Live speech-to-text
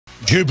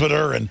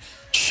Jupiter and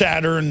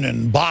Saturn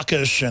and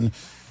Bacchus and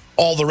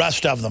all the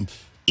rest of them.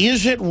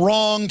 Is it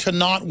wrong to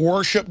not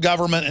worship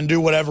government and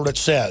do whatever it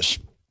says?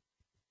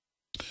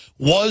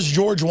 Was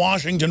George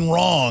Washington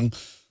wrong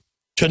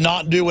to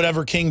not do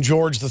whatever King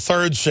George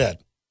III said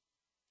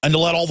and to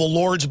let all the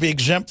lords be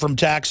exempt from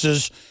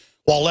taxes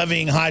while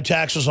levying high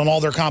taxes on all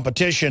their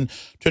competition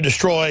to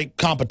destroy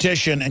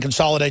competition and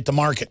consolidate the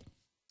market?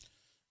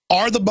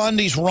 Are the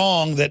Bundys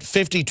wrong that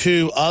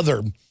 52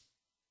 other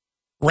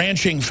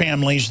ranching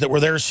families that were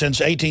there since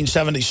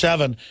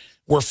 1877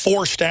 were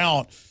forced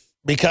out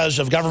because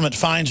of government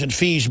fines and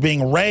fees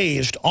being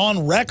raised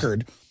on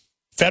record?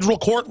 Federal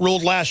court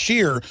ruled last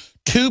year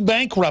to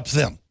bankrupt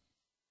them.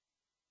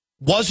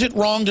 Was it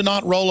wrong to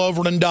not roll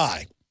over and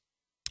die?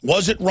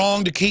 Was it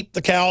wrong to keep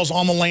the cows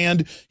on the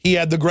land he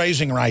had the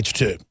grazing rights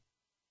to?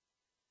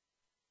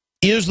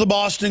 Is the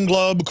Boston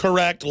Globe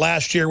correct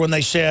last year when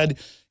they said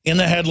in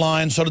the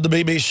headline, so did the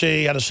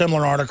BBC, had a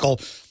similar article,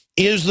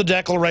 is the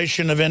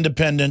Declaration of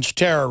Independence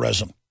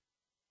terrorism?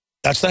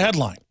 That's the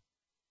headline.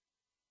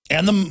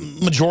 And the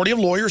majority of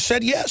lawyers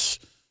said yes.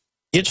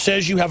 It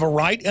says you have a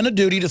right and a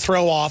duty to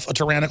throw off a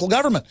tyrannical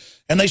government.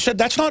 And they said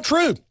that's not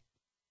true.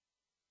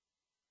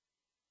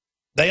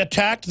 They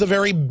attacked the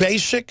very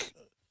basic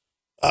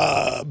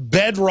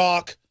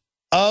bedrock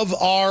of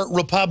our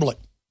republic.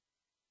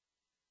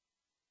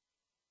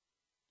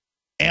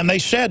 And they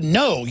said,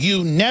 no,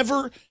 you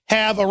never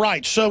have a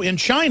right. So in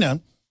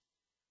China,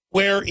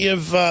 where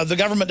if the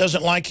government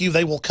doesn't like you,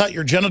 they will cut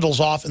your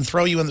genitals off and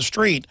throw you in the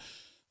street,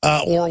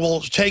 or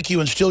will take you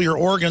and steal your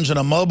organs in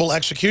a mobile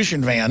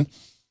execution van.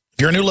 If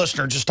you're a new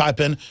listener, just type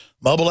in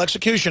mobile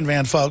execution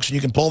van, folks, and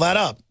you can pull that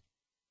up.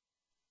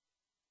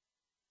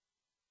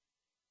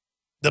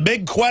 The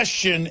big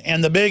question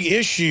and the big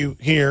issue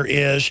here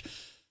is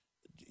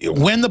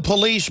when the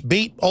police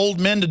beat old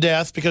men to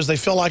death because they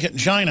feel like it in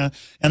China,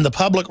 and the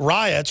public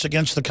riots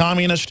against the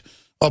communist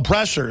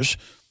oppressors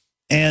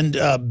and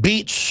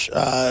beats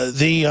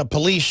the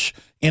police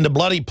into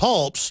bloody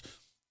pulps,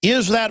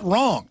 is that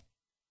wrong?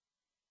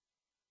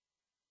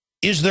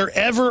 Is there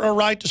ever a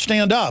right to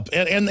stand up?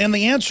 And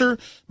the answer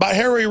by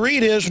Harry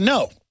Reid is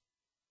no.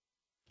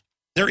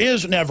 There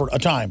is never a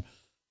time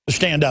to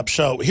stand up.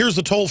 So here's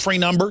the toll-free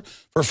number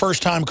for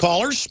first-time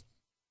callers.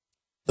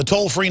 The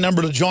toll-free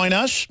number to join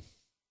us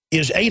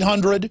is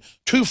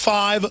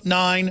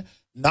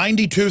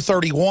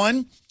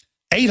 800-259-9231.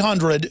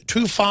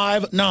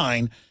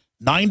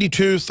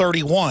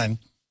 800-259-9231.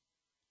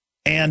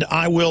 And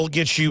I will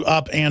get you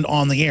up and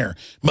on the air.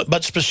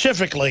 But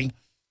specifically,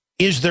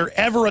 is there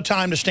ever a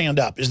time to stand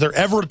up? Is there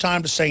ever a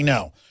time to say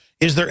no?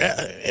 Is there,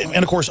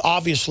 and of course,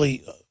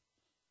 obviously,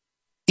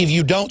 if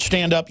you don't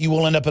stand up, you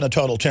will end up in a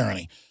total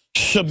tyranny.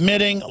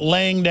 Submitting,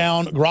 laying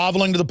down,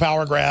 groveling to the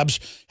power grabs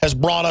has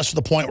brought us to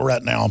the point we're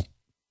at now,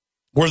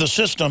 where the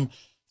system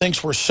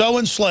thinks we're so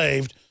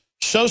enslaved,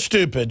 so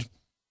stupid,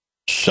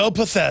 so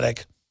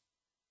pathetic,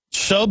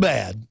 so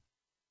bad,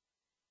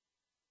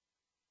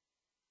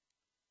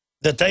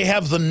 that they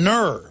have the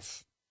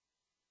nerve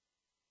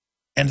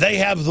and they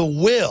have the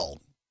will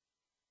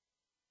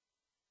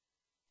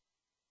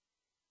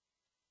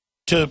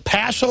to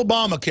pass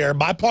Obamacare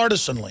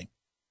bipartisanly,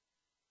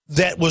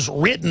 that was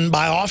written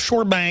by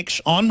offshore banks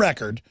on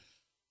record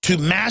to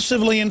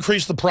massively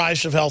increase the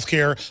price of health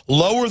care,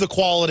 lower the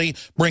quality,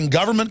 bring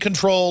government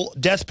control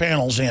death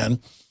panels in,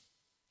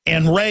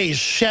 and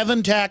raise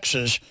 7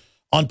 taxes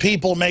on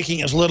people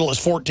making as little as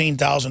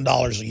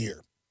 $14,000 a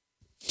year.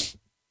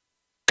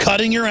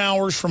 Cutting your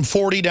hours from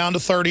 40 down to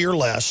 30 or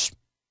less.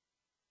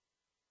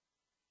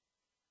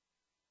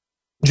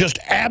 Just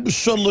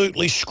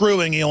absolutely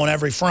screwing you on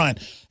every front.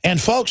 And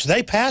folks,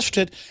 they passed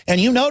it,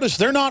 and you notice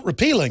they're not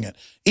repealing it.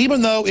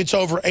 Even though it's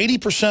over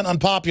 80%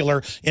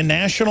 unpopular in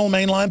national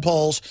mainline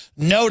polls,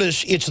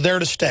 notice it's there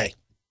to stay.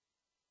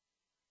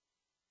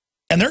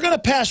 And they're going to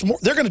pass more.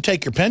 They're going to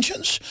take your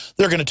pensions.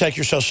 They're going to take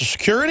your Social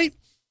Security.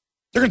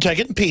 They're going to take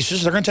it in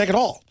pieces. They're going to take it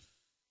all.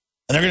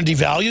 And they're going to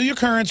devalue your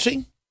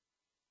currency.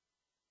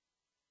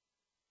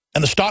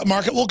 And the stock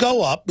market will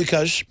go up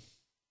because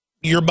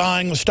you're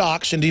buying the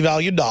stocks in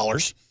devalued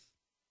dollars.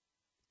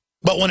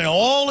 But when it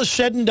all is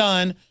said and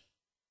done,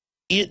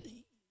 it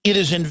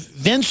is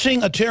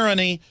evincing a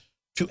tyranny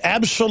to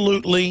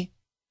absolutely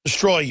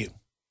destroy you.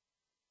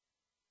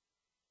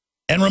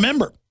 And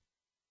remember,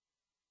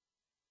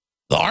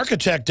 the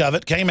architect of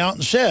it came out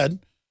and said,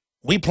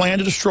 we plan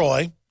to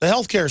destroy the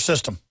healthcare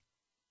system.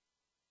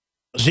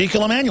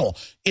 Ezekiel Emanuel.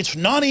 It's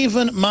not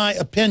even my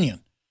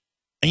opinion.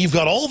 And you've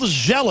got all the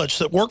zealots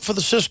that work for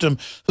the system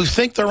who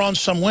think they're on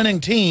some winning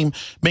team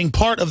being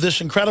part of this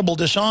incredible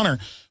dishonor.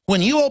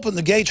 When you open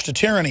the gates to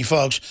tyranny,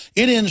 folks,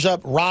 it ends up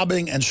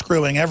robbing and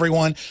screwing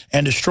everyone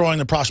and destroying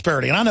the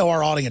prosperity. And I know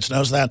our audience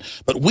knows that,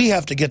 but we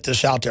have to get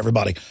this out to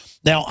everybody.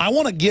 Now, I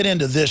want to get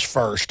into this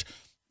first.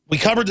 We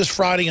covered this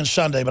Friday and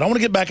Sunday, but I want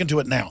to get back into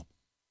it now.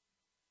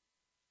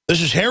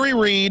 This is Harry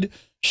Reid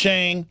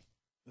saying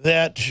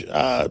that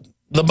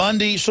the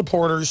Bundy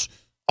supporters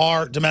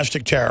are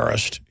domestic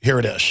terrorists. Here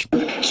it is.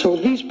 So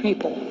these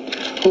people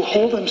who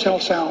hold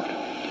themselves out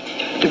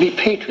to be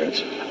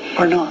patriots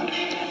are not.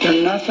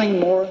 They're nothing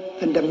more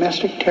than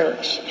domestic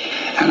terrorists.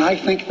 And I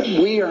think that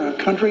we are a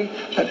country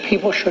that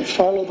people should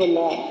follow the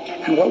law.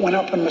 And what went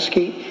up in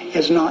Mesquite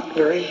is not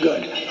very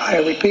good. I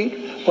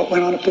repeat, what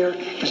went on up there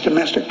is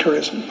domestic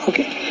tourism.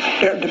 Okay,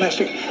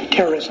 domestic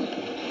terrorism,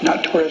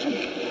 not tourism.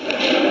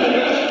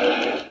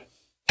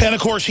 And,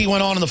 of course, he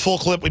went on in the full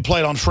clip we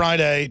played on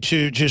Friday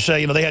to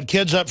say, you know, they had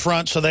kids up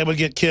front so they would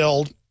get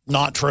killed.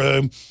 Not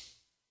true,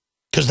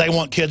 because they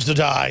want kids to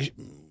die.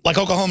 Like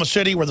Oklahoma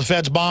City, where the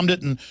feds bombed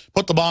it and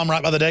put the bomb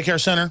right by the daycare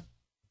center.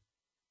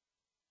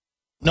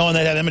 Knowing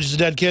they had images of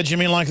dead kids, you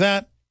mean like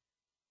that?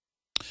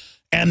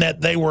 And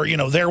that they were, you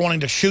know, they're wanting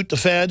to shoot the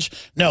feds.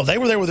 No, they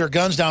were there with their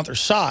guns down at their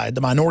side,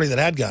 the minority that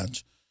had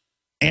guns.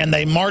 And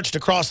they marched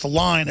across the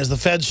line as the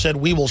feds said,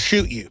 we will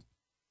shoot you.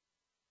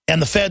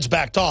 And the feds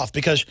backed off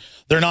because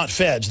they're not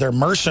feds. They're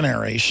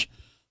mercenaries.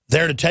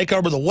 They're to take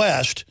over the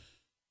West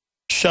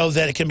so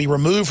that it can be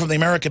removed from the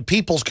American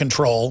people's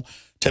control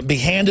to be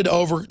handed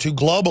over to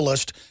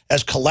globalists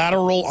as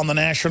collateral on the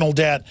national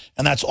debt.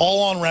 And that's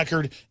all on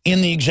record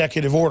in the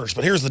executive orders.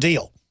 But here's the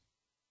deal.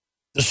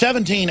 The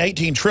 17,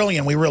 18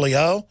 trillion we really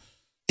owe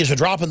is a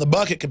drop in the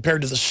bucket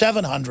compared to the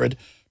 700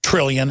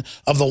 trillion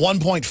of the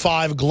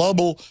 1.5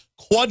 global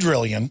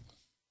quadrillion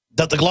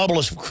that the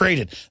globalists have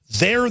created.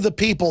 They're the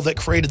people that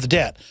created the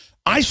debt.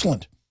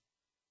 Iceland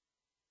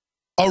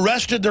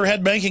arrested their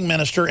head banking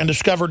minister and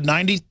discovered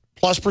 90+%,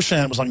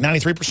 it was like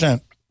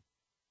 93%,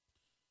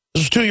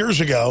 this was 2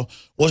 years ago,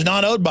 was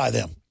not owed by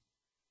them.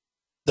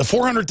 The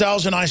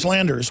 400,000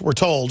 Icelanders were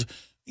told,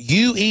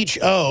 you each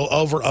owe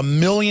over £1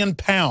 million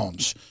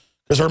because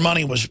their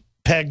money was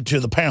pegged to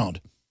the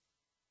pound.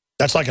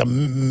 That's like $1.5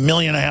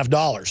 million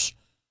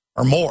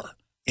or more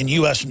in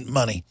U.S.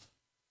 money.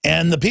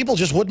 And the people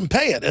just wouldn't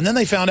pay it. And then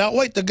they found out,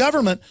 wait, the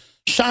government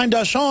signed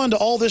us on to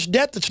all this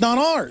debt that's not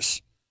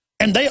ours.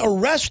 And they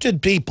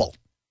arrested people.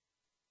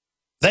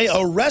 They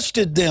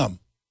arrested them.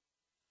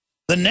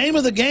 The name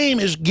of the game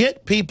is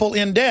get people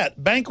in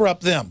debt,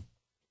 bankrupt them.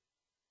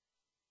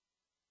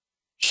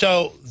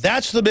 So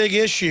that's the big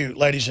issue,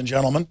 ladies and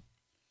gentlemen.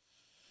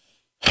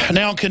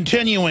 Now,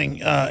 continuing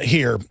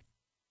here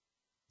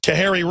to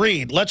Harry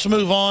Reid, let's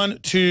move on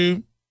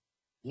to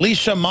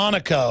Lisa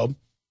Monaco,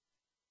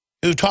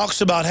 who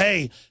talks about,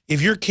 hey,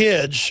 if your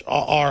kids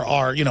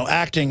are you know,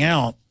 acting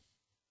out,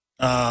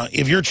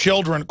 if your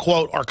children,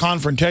 quote, are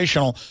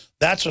confrontational,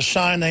 that's a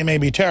sign they may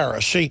be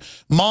terrorists. See,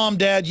 Mom,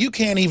 Dad, you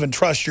can't even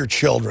trust your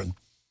children.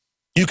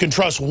 You can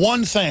trust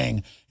one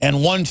thing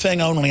and one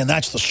thing only, and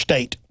that's the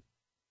state.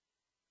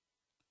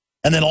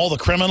 And then all the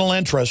criminal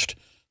interest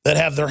that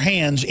have their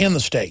hands in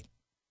the state.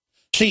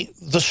 See,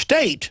 the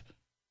state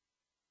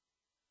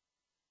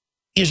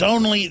is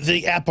only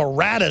the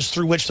apparatus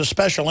through which the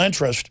special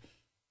interest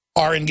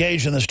are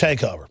engaged in this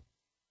takeover.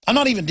 I'm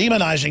not even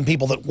demonizing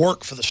people that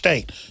work for the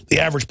state. The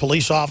average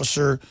police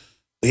officer,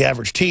 the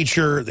average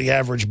teacher, the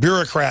average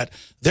bureaucrat,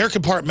 they're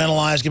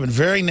compartmentalized, given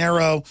very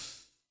narrow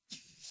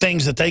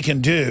things that they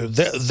can do.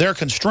 They're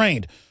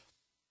constrained.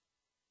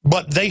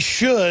 But they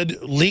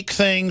should leak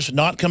things,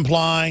 not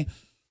comply,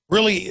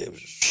 really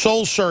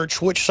soul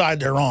search which side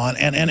they're on,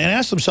 and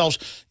ask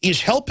themselves,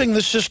 is helping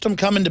the system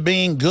come into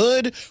being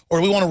good, or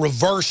do we want to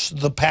reverse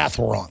the path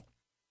we're on?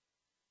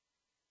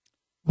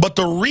 But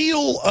the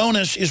real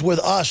onus is with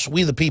us,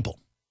 we the people.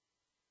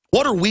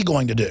 What are we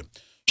going to do?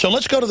 So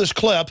let's go to this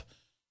clip.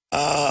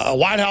 A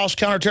White House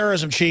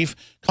counterterrorism chief,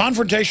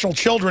 confrontational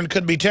children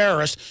could be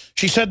terrorists.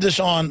 She said this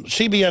on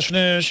CBS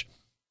News,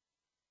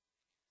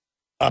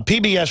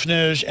 PBS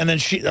News, and then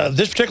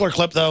this particular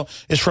clip, though,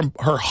 is from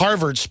her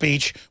Harvard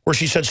speech where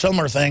she said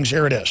similar things.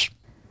 Here it is.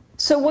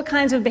 So what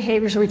kinds of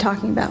behaviors are we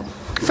talking about?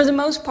 For the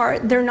most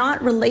part, they're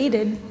not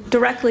related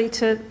directly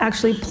to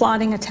actually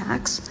plotting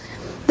attacks.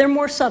 They're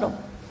more subtle.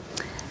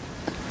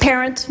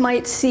 Parents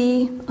might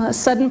see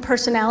sudden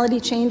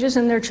personality changes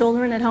in their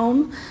children at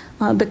home,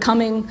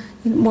 becoming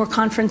more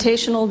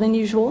confrontational than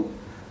usual.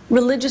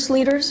 Religious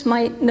leaders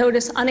might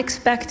notice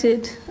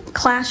unexpected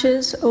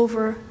clashes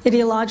over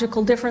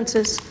ideological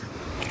differences.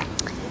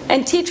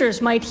 And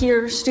teachers might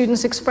hear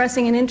students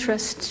expressing an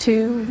interest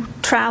to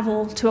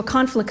travel to a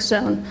conflict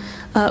zone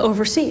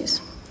overseas.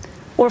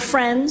 Or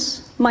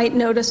friends might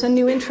notice a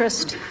new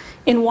interest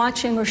in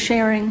watching or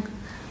sharing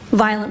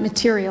violent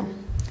material.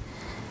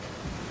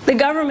 The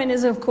government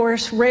is, of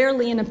course,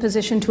 rarely in a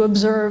position to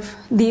observe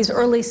these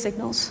early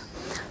signals.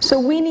 So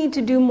we need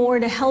to do more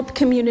to help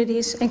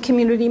communities and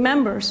community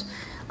members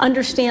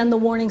understand the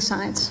warning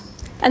signs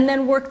and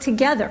then work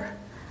together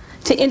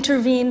to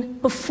intervene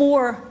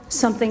before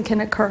something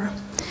can occur,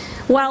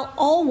 while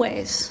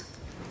always,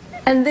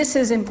 and this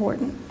is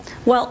important,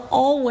 while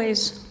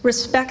always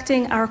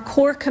respecting our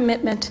core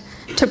commitment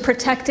to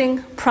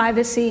protecting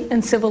privacy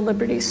and civil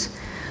liberties.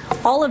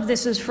 All of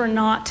this is for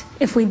naught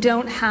if we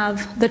don't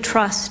have the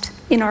trust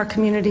in our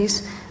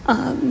communities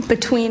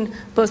between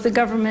both the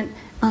government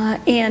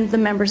and the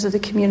members of the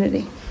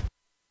community.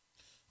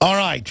 All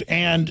right,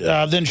 and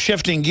then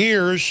shifting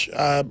gears,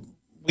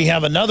 we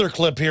have another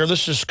clip here.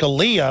 This is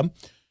Scalia,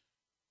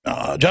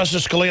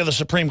 Justice Scalia of the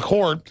Supreme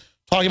Court,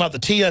 talking about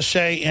the TSA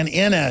and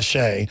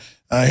NSA.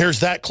 Here's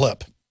that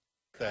clip.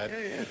 that,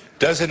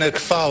 doesn't it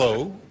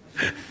follow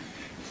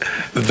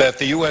that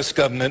the U.S.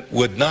 government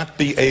would not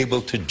be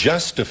able to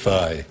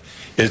justify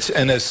its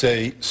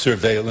NSA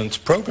surveillance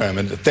program,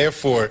 and that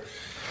therefore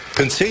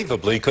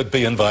conceivably could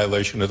be in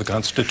violation of the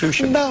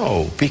Constitution?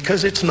 No,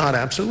 because it's not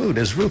absolute.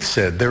 As Ruth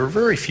said, there are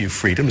very few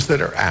freedoms that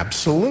are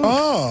absolute.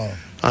 Oh.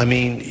 I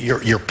mean,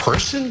 your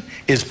person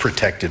is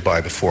protected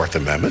by the Fourth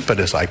Amendment, but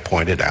as I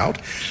pointed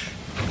out,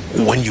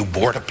 when you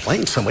board a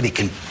plane, somebody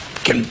can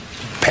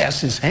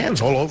pass his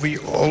hands all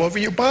over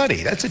your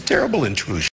body. That's a terrible intrusion.